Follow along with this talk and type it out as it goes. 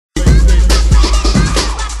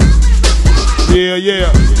Yeah,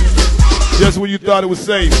 yeah. Just when you thought it was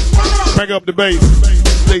safe, crank up the bass.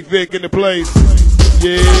 Slick Vic in the place.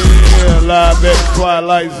 Yeah, live at the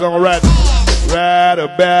Twilight Zone, right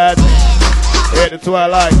about at the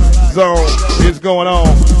Twilight Zone. It's going on.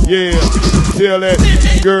 Yeah, tell that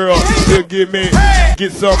girl to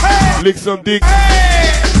get some, lick some dick.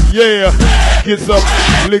 Yeah, get some,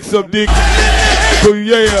 lick some dick. So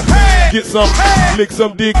yeah, get some, lick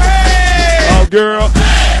some dick. Oh girl,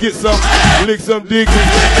 get some, lick some dick.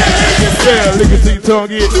 Yeah, lick it till your tongue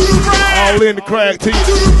get all in the crack teeth.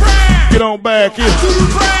 Get on back here.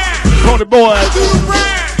 Pony boys.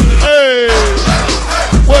 Hey,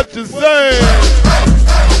 what you say?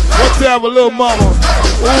 Let's have a little mama.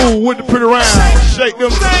 Ooh, with the pretty round. Shake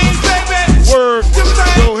them. Word.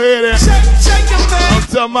 Go ahead and I'm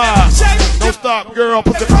telling my. Don't stop, girl.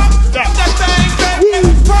 Put the stop.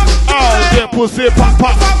 Oh, yeah, pussy. Pop,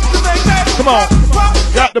 pop. Come on.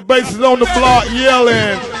 Got the bases on the block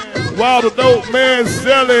yelling. While the dope man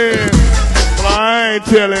selling. But I ain't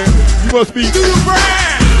telling. You must be.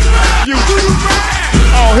 You.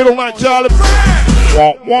 Oh, hit him like Charlie.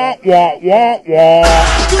 Wah, wah, wah, wah, wah.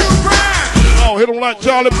 Oh, hit him like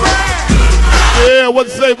Charlie. Yeah, what to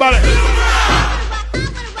say about it?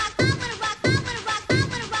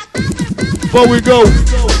 Before we go,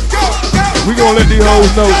 we gonna let these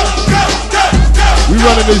hoes know we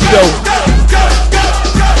running this show.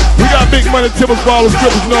 We got big money, tippers, ballers,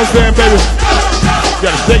 strippers, you know what I'm saying, baby? You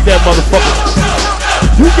gotta shake that motherfucker.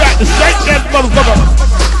 You got to shake that motherfucker.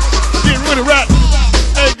 Get with it right.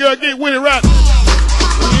 Hey girl, get with it right.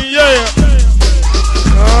 Yeah.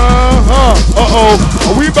 Uh-oh.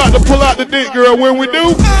 Are we about to pull out the dick, girl? When we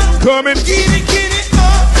do, come and get it, get it,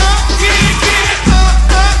 get it, get it,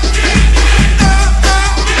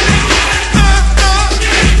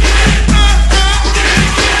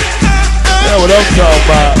 That's what I'm talking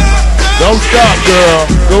about. Don't stop, girl.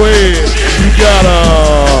 Go ahead. You gotta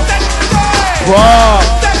rock.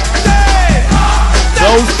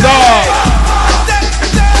 Don't stop.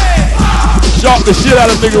 Shock the shit out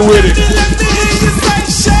of nigga with it.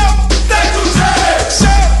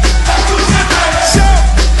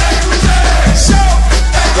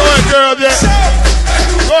 Go ahead, girl, Jack.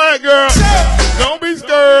 Go ahead, girl. Don't be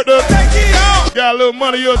scared. Got a little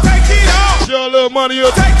money, you'll show a little money,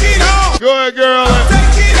 you'll go ahead, girl.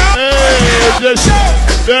 Hey, just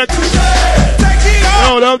that.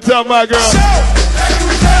 Know what I'm talking about, girl.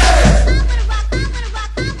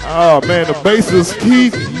 Oh man, the bassers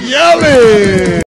keep yelling.